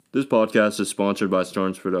This podcast is sponsored by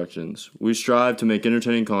Starnes Productions. We strive to make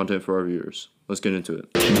entertaining content for our viewers. Let's get into it.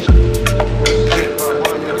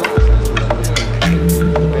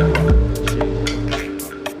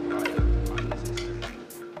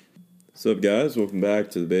 What's up, guys? Welcome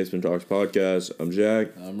back to the Basement Talks podcast. I'm Jack.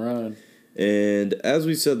 I'm Ryan. And as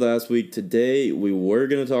we said last week, today we were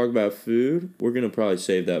going to talk about food. We're going to probably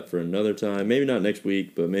save that for another time. Maybe not next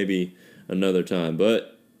week, but maybe another time.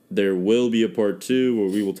 But there will be a part 2 where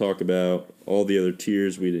we will talk about all the other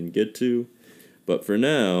tiers we didn't get to. But for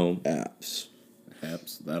now, apps.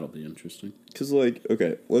 That'll be interesting. Because,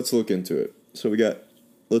 okay, let's look into it. So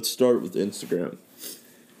let's start with Instagram.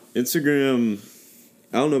 Instagram,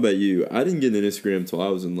 I don't know about you. I didn't get an Instagram until I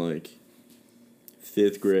was in,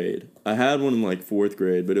 5th grade. I had one in, 4th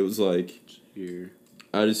grade, but it was, Here.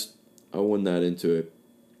 I wasn't that into it.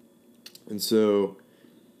 And so,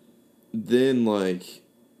 then,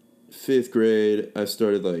 5th grade, I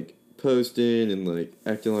started, posting and,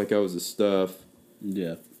 acting like I was the stuff.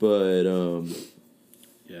 Yeah. But,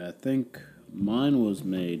 Yeah, I think mine was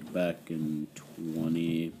made back in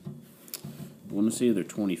I want to say either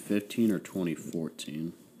 2015 or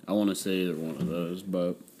 2014. I want to say either one of those,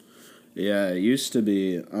 but yeah, it used to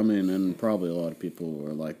be, and probably a lot of people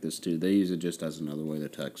are like this too. They use it just as another way to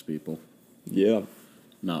text people. yeah.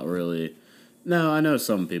 Not really. No, I know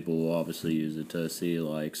some people will obviously use it to see,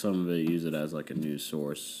 some of it use it as, a news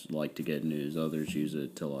source, to get news. Others use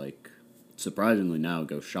it to, surprisingly now,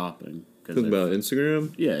 go shopping. Talking about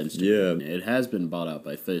Instagram? Yeah, Instagram. Yeah. It has been bought out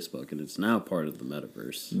by Facebook, and it's now part of the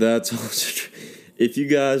metaverse. That's also true. If you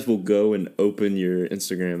guys will go and open your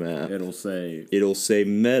Instagram app, it'll say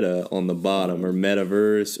Meta on the bottom, or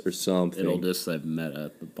Metaverse, or something. It'll just say Meta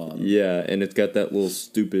at the bottom. Yeah, and it's got that little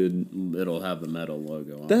stupid... It'll have the Meta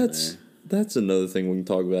logo on there. That's another thing we can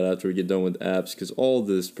talk about after we get done with apps, because all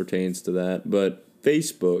this pertains to that. But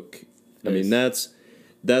Facebook,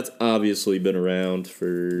 that's obviously been around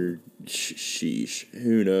for... Sheesh.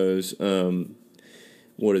 Who knows?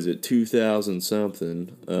 What is it?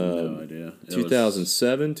 2000-something. No idea.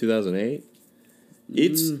 2007, 2008.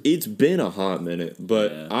 It's been a hot minute,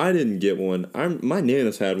 but yeah. I didn't get one. My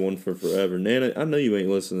Nana's had one for forever. Nana, I know you ain't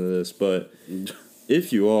listening to this, but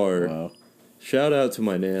if you are, wow. Shout out to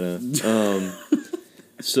my Nana.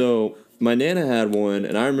 So my Nana had one,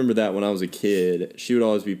 and I remember that when I was a kid, she would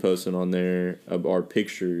always be posting on there of our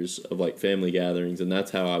pictures of family gatherings, and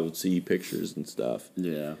that's how I would see pictures and stuff.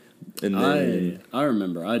 Yeah. And then I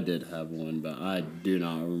remember I did have one, but I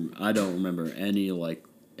don't remember any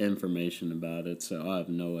information about it, so I have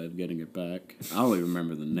no way of getting it back. I don't even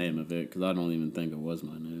remember the name of it because I don't even think it was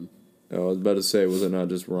my name. Oh, I was about to say, was it not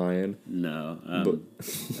just Ryan? No,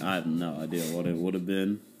 I have no idea what it would have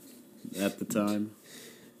been at the time.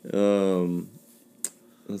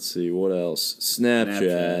 Let's see, what else?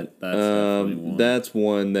 Snapchat. That's definitely one. That's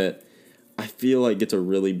one that I feel like gets a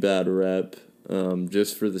really bad rep,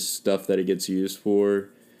 just for the stuff that it gets used for.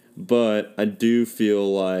 But I do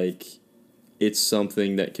feel like it's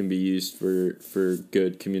something that can be used for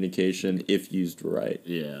good communication if used right.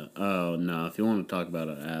 Yeah. Oh, no. If you want to talk about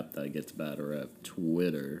an app that gets bad rep,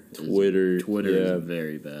 Twitter yeah. is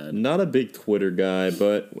very bad. Not a big Twitter guy,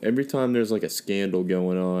 but every time there's a scandal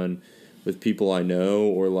going on with people I know,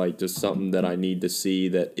 or just something that I need to see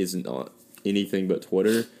that isn't on anything but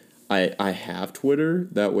Twitter, I have Twitter.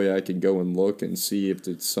 That way I can go and look and see if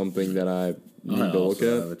it's something that I need to look at.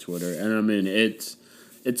 I also have a Twitter, and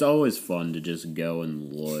it's always fun to just go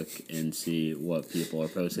and look and see what people are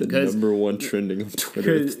posting. The number one trending on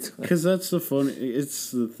Twitter. Because that's the fun.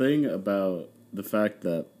 It's the thing about the fact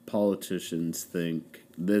that politicians think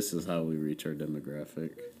this is how we reach our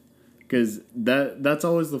demographic. Because that's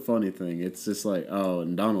always the funny thing. It's just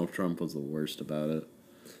and Donald Trump was the worst about it.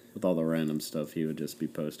 With all the random stuff he would just be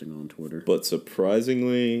posting on Twitter. But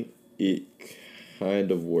surprisingly, it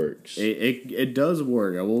kind of works. It does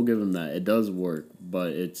work. I will give him that. It does work, but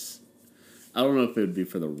I don't know if it would be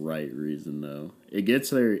for the right reason though. It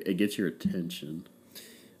gets your attention.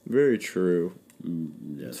 Very true.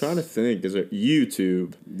 Yes. I'm trying to think. Is it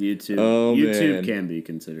YouTube? Oh, YouTube can be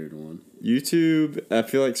considered one. YouTube, I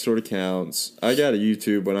feel like sort of counts. I got a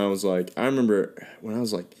YouTube when I was I remember when I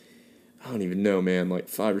was I don't even know, man,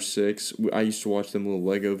 5 or 6. I used to watch them little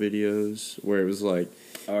Lego videos where it was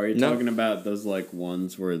are you talking about those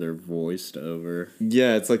ones where they're voiced over?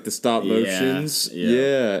 Yeah, it's the stop motions.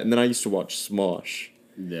 Yeah. And then I used to watch Smosh.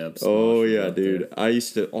 Yep. Oh yeah, dude. I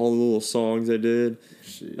used to all the little songs I did,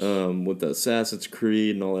 with the Assassin's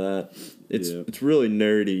Creed and all that. It's really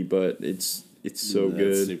nerdy, but it's so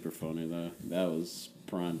good. That's super funny though. That was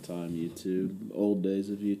prime time YouTube, old days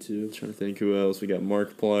of YouTube. I'm trying to think who else we got.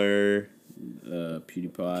 Markiplier.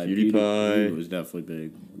 PewDiePie. PewDiePie. He was definitely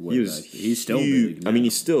big. He was back then. He's still huge. big now. I mean, he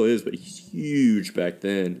still is, but he's huge back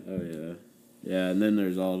then. Oh, yeah. Yeah, and then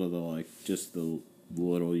there's all of the, like, just the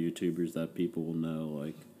little YouTubers that people will know,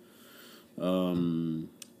 like,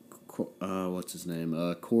 what's his name?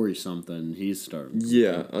 Corey something. He's starting.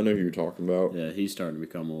 Yeah, I know who you're talking about. Yeah, he's starting to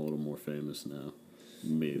become a little more famous now.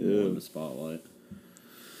 Maybe more in the spotlight.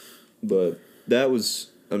 But that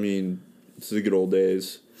was, I mean, it's the good old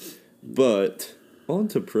days. But on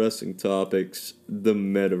to pressing topics, the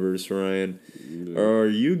metaverse, Ryan. Are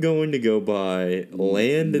you going to go buy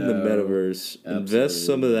land in the metaverse, invest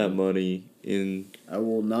some of that money in... I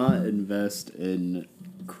will not invest in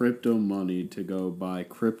crypto money to go buy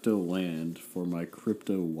crypto land for my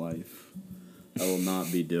crypto wife. I will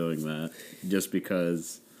not be doing that just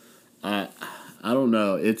because I don't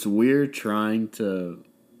know. It's weird trying to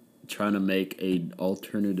make an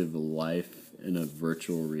alternative life in a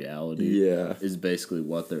virtual reality. Yeah. Is basically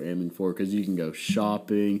what they're aiming for, because you can go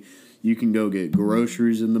shopping, you can go get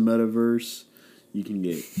groceries in the metaverse, you can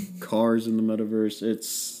get cars in the metaverse.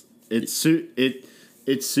 It's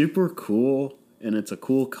super cool and it's a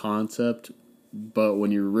cool concept, but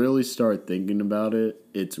when you really start thinking about it,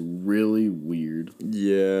 it's really weird.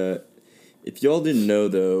 Yeah. If y'all didn't know,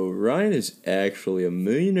 though, Ryan is actually a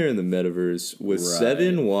millionaire in the metaverse with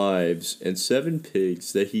 7 wives and 7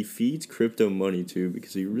 pigs that he feeds crypto money to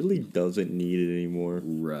because he really doesn't need it anymore.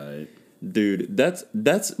 Right. Dude, that's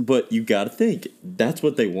but you gotta think, that's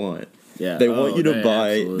what they want. Yeah. They want you to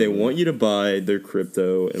buy absolutely. they want you to buy their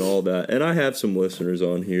crypto and all that. And I have some listeners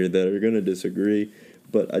on here that are gonna disagree,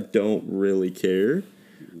 but I don't really care.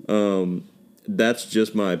 That's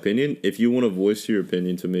just my opinion. If you want to voice your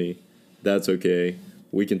opinion to me, that's okay.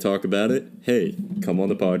 We can talk about it. Hey, come on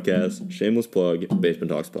the podcast. Shameless plug,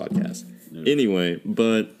 Basement Talks podcast. Yeah. Anyway,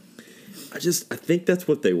 but I think that's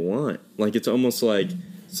what they want. Like, it's almost like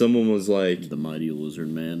someone was like... The mighty lizard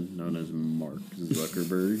man, known as Mark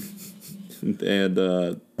Zuckerberg.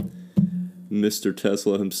 And Mr.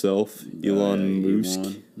 Tesla himself, Elon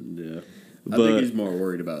Musk. Yeah. I think he's more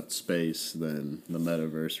worried about space than the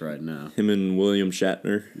metaverse right now. Him and William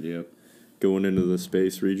Shatner. Yep. Going into the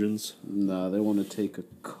space regions. Nah, they want to take a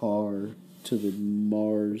car to the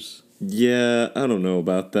Mars. Yeah, I don't know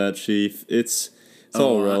about that, Chief. It's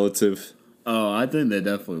all relative. I think they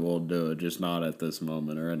definitely will do it, just not at this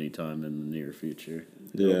moment or any time in the near future.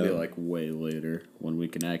 It'll be like way later when we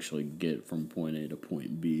can actually get from point A to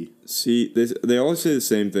point B. See, they always say the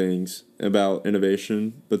same things about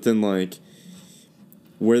innovation, but then, like,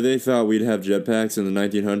 where they thought we'd have jetpacks in the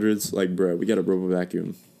 1900s, like, bro, we got a robo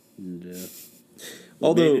vacuum. Yeah.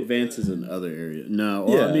 Although made advances in other areas. No,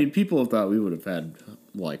 well, I mean, people have thought we would have had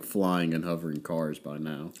like flying and hovering cars by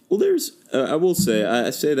now. Well, there's. I will say,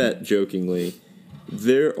 I say that jokingly.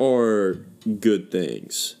 There are good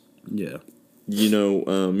things. Yeah. You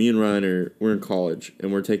know, me and Ryan we're in college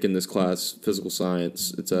and we're taking this class, physical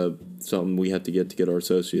science. It's something we have to get our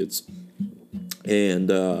associates,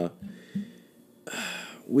 and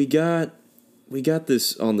we got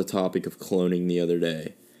this on the topic of cloning the other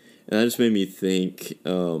day. And that just made me think,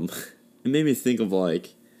 it made me think of,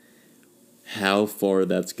 like, how far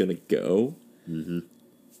that's going to go. Mm-hmm.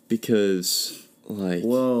 Because, like...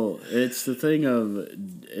 Well, it's the thing of,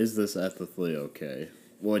 is this ethically okay?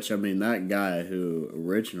 Which, I mean, that guy who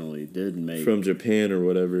originally did make... From Japan or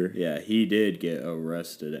whatever. Yeah, he did get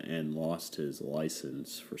arrested and lost his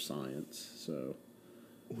license for science, so...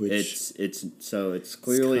 Which it's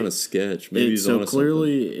clearly kind of sketch. Maybe he's so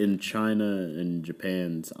clearly something. In China and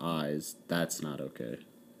Japan's eyes, that's not okay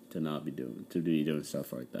to be doing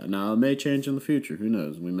stuff like that. Now it may change in the future. Who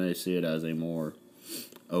knows? We may see it as a more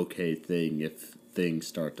okay thing if things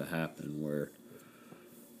start to happen where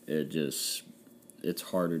it's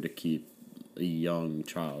harder to keep a young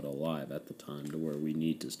child alive at the time to where we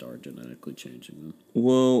need to start genetically changing them.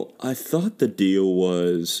 Well, I thought the deal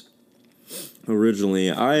was. Originally,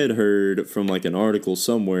 I had heard from like an article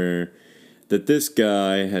somewhere that this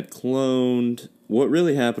guy had cloned. What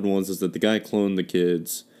really happened is that the guy cloned the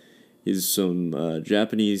kids. He's some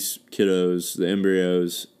Japanese kiddos, the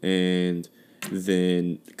embryos, and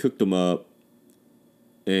then cooked them up.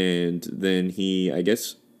 And then he, I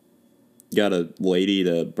guess, got a lady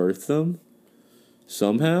to birth them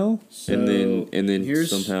somehow. So and then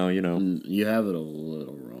somehow, you know. You have it a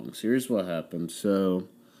little wrong. So here's what happened. So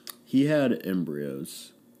he had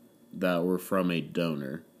embryos that were from a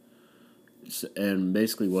donor. And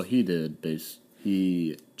basically what he did,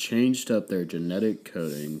 he changed up their genetic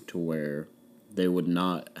coding to where they would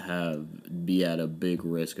not be at a big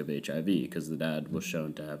risk of HIV because the dad was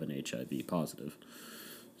shown to have an HIV positive.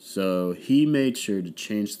 So he made sure to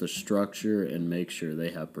change the structure and make sure they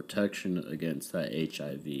have protection against that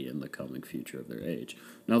HIV in the coming future of their age.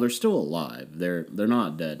 Now they're still alive. They're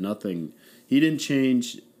not dead. Nothing. He didn't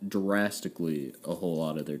change drastically a whole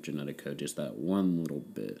lot of their genetic code, just that one little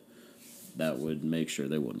bit that would make sure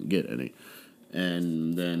they wouldn't get any.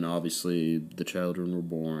 And then obviously the children were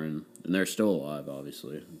born, and they're still alive,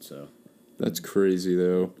 obviously. So that's crazy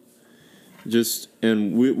though.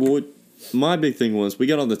 My big thing was we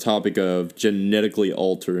got on the topic of genetically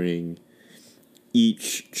altering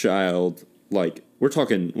each child. Like we're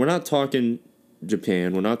not talking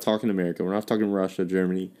Japan, we're not talking America, we're not talking Russia,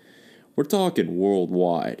 Germany. We're talking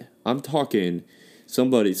worldwide. I'm talking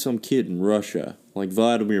some kid in Russia, like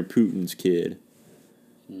Vladimir Putin's kid,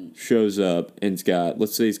 shows up and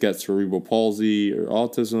let's say he's got cerebral palsy or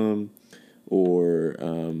autism or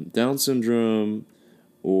Down syndrome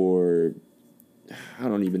or I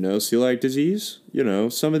don't even know, celiac disease. You know,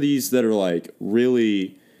 some of these that are like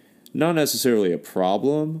really not necessarily a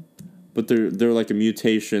problem, but they're like a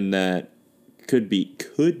mutation that could be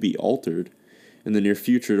altered in the near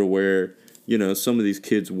future to where, you know, some of these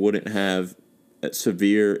kids wouldn't have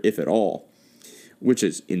severe, if at all, which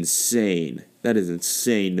is insane. That is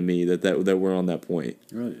insane to me that we're on that point.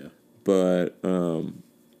 Oh yeah. But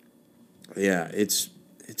yeah, it's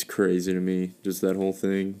crazy to me, just that whole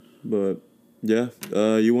thing. But yeah,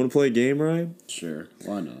 you want to play a game, Ryan? Sure,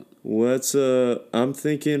 why not? I'm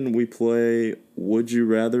thinking we play Would You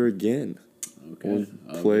Rather again. Okay. We'll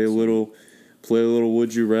play a little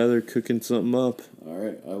Would You Rather, cooking something up. All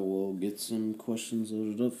right, I will get some questions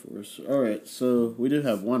loaded up for us. All right, so we do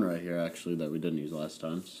have one right here, actually, that we didn't use last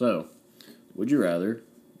time. So, would you rather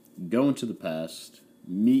go into the past,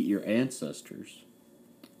 meet your ancestors,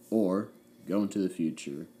 or go into the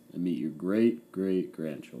future and meet your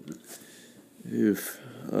great-great-grandchildren? Oof.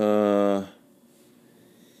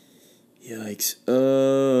 Yikes.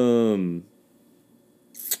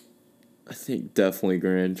 I think definitely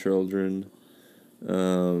grandchildren.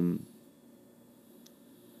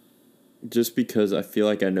 Just because I feel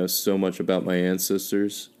like I know so much about my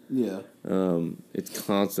ancestors. Yeah. It's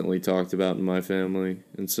constantly talked about in my family.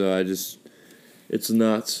 And so it's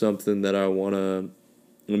not something that I want to.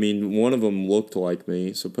 I mean, one of them looked like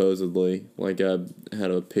me, supposedly. Like, I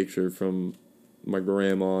had a picture from my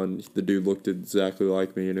grandma, and the dude looked exactly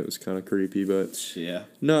like me, and it was kind of creepy, but yeah,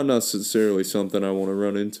 not necessarily something I want to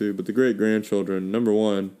run into. But the great-grandchildren, number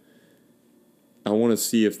one, I want to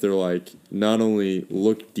see if they're, like, not only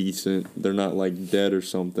look decent, they're not, like, dead or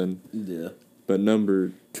something. Yeah. But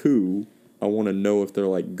number two, I want to know if they're,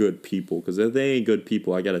 like, good people. Because if they ain't good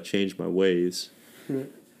people, I got to change my ways.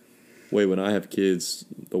 Wait, when I have kids,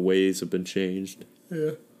 the ways have been changed.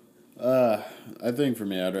 Yeah. I think for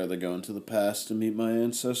me, I'd rather go into the past to meet my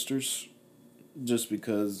ancestors. Just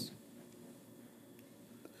because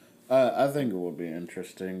I think it would be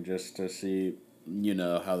interesting just to see, you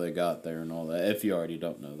know, how they got there and all that, if you already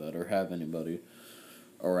don't know that or have anybody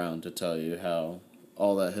around to tell you how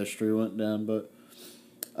all that history went down. But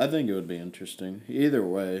I think it would be interesting. Either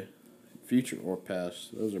way, future or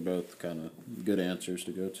past, those are both kind of good answers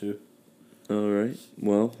to go to. All right.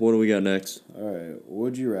 Well, what do we got next? All right.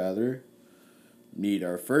 Would you rather meet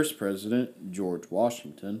our first president, George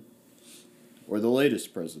Washington, or the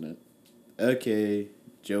latest president, aka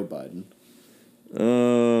Joe Biden?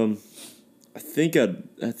 I think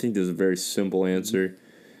there's a very simple answer.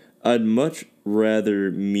 I'd much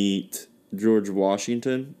rather meet George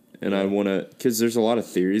Washington, and I want to, because there's a lot of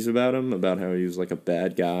theories about him, about how he was like a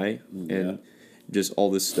bad guy and just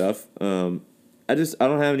all this stuff. I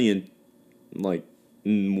don't have any like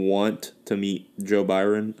want to meet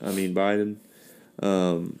Biden.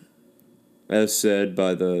 As said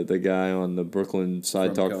by the guy on the Brooklyn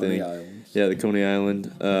Side Talk Coney thing. Islands. Yeah, the Coney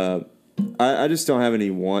Island. I just don't have any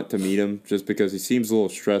want to meet him just because he seems a little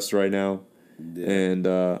stressed right now. Yeah. And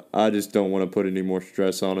I just don't want to put any more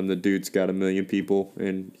stress on him. The dude's got 1 million people,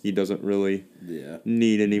 and he doesn't really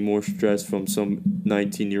need any more stress from some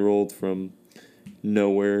 19-year-old from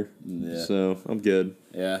nowhere. Yeah. So I'm good.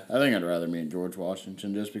 Yeah, I think I'd rather meet George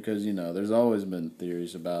Washington just because, you know, there's always been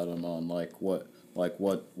theories about him on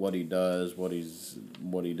what he does, what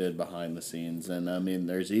he did behind the scenes. And I mean,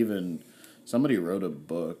 there's even somebody wrote a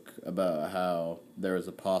book about how there was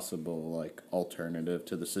a possible like alternative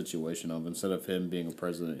to the situation of, instead of him being a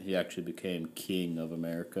president, he actually became king of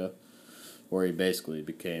America, where he basically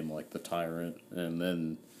became like the tyrant. And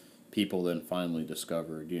then people then finally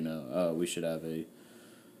discovered, you know, we should have a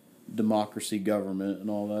democracy government and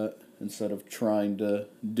all that instead of trying to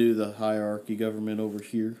do the hierarchy government over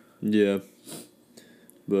here. Yeah.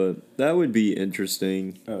 But that would be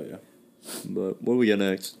interesting. Oh, yeah. But what do we got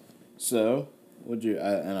next? So,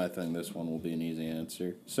 and I think this one will be an easy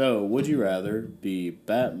answer. So, would you rather be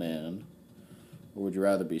Batman or would you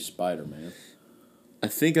rather be Spider-Man? I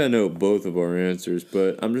think I know both of our answers,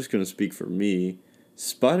 but I'm just going to speak for me.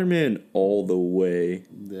 Spider-Man all the way.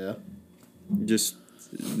 Yeah. Just,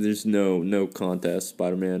 there's no contest,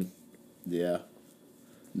 Spider-Man. Yeah.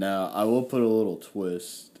 Now, I will put a little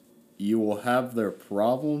twist. You will have their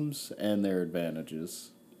problems and their advantages.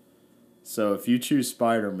 So if you choose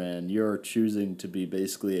Spider-Man, you're choosing to be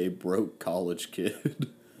basically a broke college kid.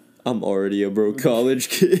 I'm already a broke college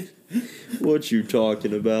kid. What you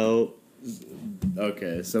talking about?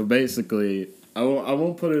 Okay, so basically, I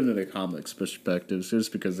won't put it into the comics perspectives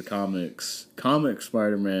just because the comic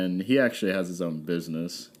Spider-Man, he actually has his own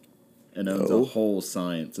business and owns a whole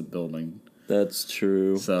science of building. That's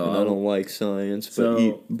true. So and I don't like science,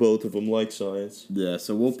 but both of them like science. Yeah,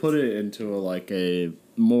 so we'll put it into a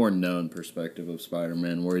more known perspective of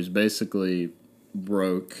Spider-Man, where he's basically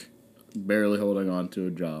broke, barely holding on to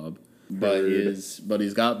a job, but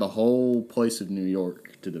he's got the whole place of New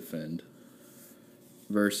York to defend.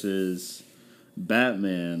 Versus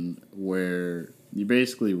Batman, where you're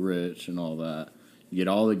basically rich and all that, you get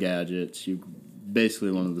all the gadgets, you're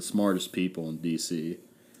basically one of the smartest people in DC.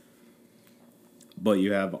 But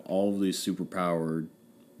you have all of these superpowered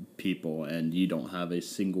people, and you don't have a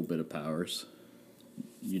single bit of powers.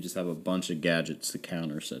 You just have a bunch of gadgets to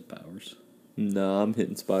counter said powers. Nah, I'm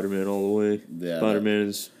hitting Spider-Man all the way. Yeah, Spider-Man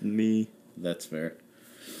is me. That's fair.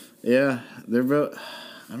 Yeah, they're both.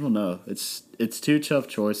 I don't know. It's two tough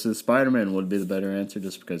choices. Spider-Man would be the better answer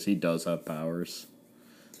just because he does have powers.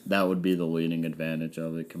 That would be the leading advantage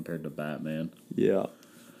of it compared to Batman. Yeah.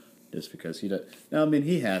 Just because he does. Now, I mean,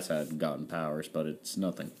 he has gotten powers, but it's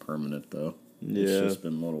nothing permanent, though. Yeah. It's just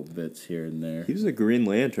been little bits here and there. He was a Green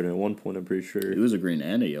Lantern at one point, I'm pretty sure. He was a Green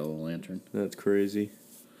and a Yellow Lantern. That's crazy.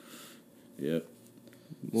 Yep.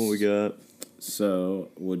 What we got? So,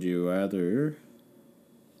 would you rather...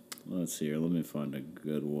 Let's see here. Let me find a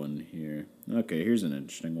good one here. Okay, here's an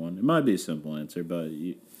interesting one. It might be a simple answer, but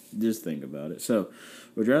just think about it. So,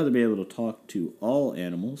 would you rather be able to talk to all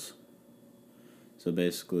animals? So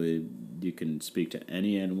basically, you can speak to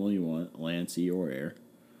any animal you want, land, sea, or air.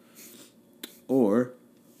 Or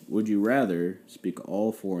would you rather speak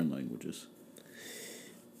all foreign languages?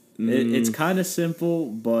 It's kind of simple,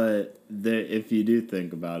 but if you do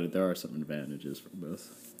think about it, there are some advantages for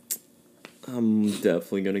both. I'm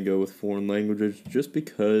definitely going to go with foreign languages just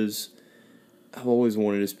because I've always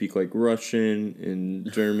wanted to speak like Russian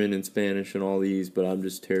and German and Spanish and all these, but I'm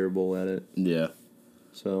just terrible at it. Yeah.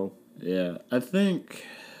 So... Yeah, I think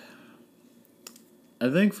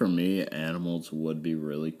for me, animals would be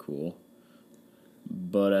really cool.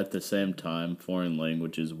 But at the same time, foreign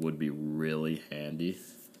languages would be really handy.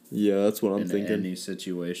 Yeah, that's what I'm thinking. In any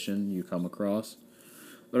situation you come across.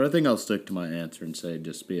 But I think I'll stick to my answer and say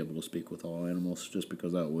just be able to speak with all animals, just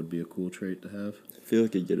because that would be a cool trait to have. I feel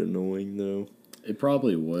like it'd get annoying, though. It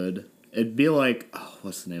probably would. It'd be like,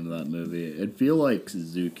 what's the name of that movie? It'd feel like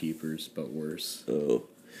Zookeepers, but worse. Oh.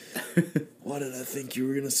 Why did I think you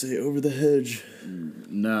were going to say Over the Hedge?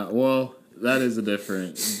 Nah, well, that is a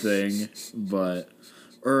different thing, but...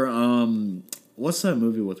 Or, what's that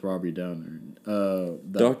movie with Robbie Downer?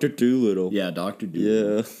 Dr. Dolittle. Yeah, Dr.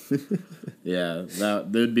 Dolittle. Yeah. Yeah,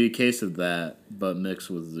 there'd be a case of that, but mixed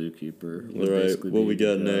with Zookeeper. All right, what we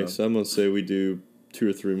got next? I'm going to say we do 2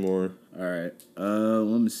 or 3 more. All right,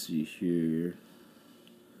 let me see here.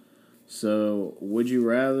 So, would you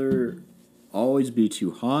rather always be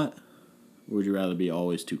too hot, or would you rather be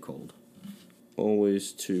always too cold?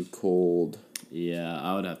 Always too cold. Yeah,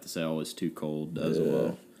 I would have to say always too cold as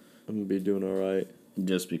well. I'm going to be doing all right.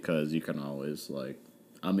 Just because you can always,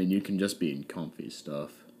 you can just be in comfy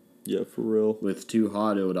stuff. Yeah, for real. With too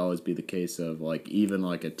hot, it would always be the case of, even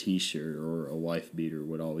a t-shirt or a wife beater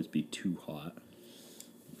would always be too hot.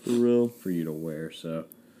 For real. For you to wear, so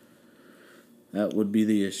that would be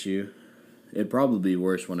the issue. It'd probably be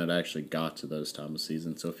worse when it actually got to those time of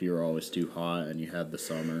season. So if you were always too hot and you had the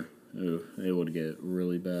summer, it would get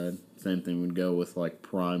really bad. Same thing would go with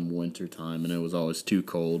prime winter time and it was always too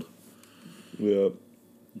cold. Yep.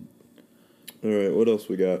 All right, what else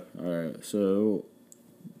we got? All right, so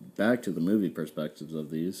back to the movie perspectives of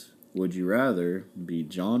these. Would you rather be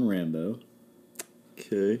John Rambo?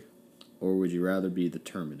 Okay. Or would you rather be the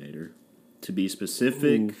Terminator? To be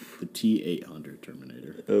specific, the T-800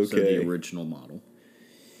 Terminator. Okay. So the original model.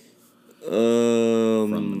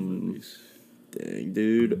 From the movies. Dang,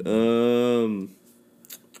 dude.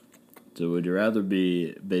 So would you rather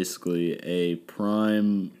be basically a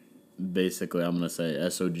prime, I'm going to say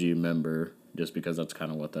SOG member just because that's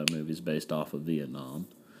kind of what that movie's based off of Vietnam.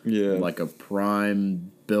 Yeah. Like a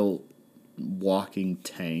prime built walking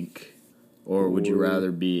tank, or would you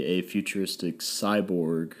rather be a futuristic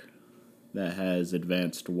cyborg that has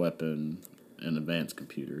advanced weapon and advanced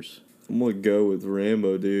computers? I'm going to go with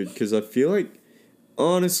Rambo, dude, because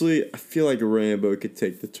honestly, I feel like Rambo could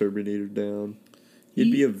take the Terminator down. It'd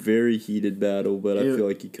be a very heated battle, but I feel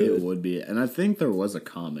like he could. It would be. And I think there was a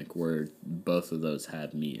comic where both of those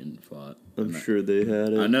had me and fought. I'm sure they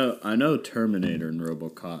had it. I know Terminator and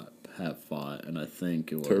RoboCop have fought, and I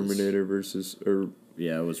think it was... Terminator versus...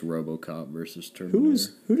 Yeah, it was RoboCop versus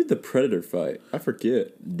Terminator. Who did the Predator fight? I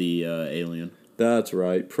forget. The Alien. That's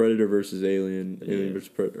right. Predator versus Alien. Alien versus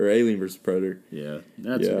Predator. Or Alien versus Predator. Yeah,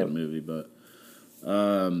 that's a good movie, but...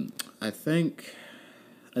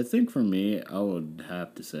 I think for me, I would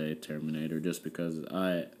have to say Terminator, just because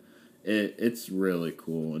it's really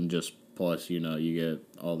cool, and just plus, you know, you get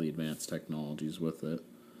all the advanced technologies with it,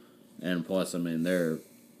 and plus, I mean, their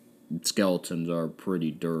skeletons are pretty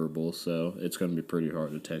durable, so it's going to be pretty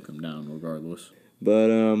hard to take them down regardless.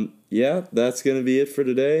 But yeah, that's going to be it for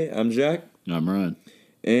today. I'm Jack. I'm Ryan.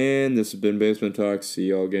 And this has been Basement Talks. See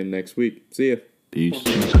y'all again next week. See ya. Peace.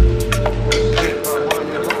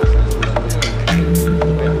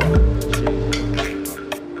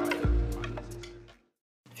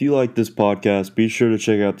 If you like this podcast, be sure to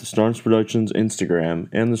check out the Starnes Productions Instagram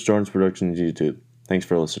and the Starnes Productions YouTube. Thanks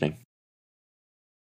for listening.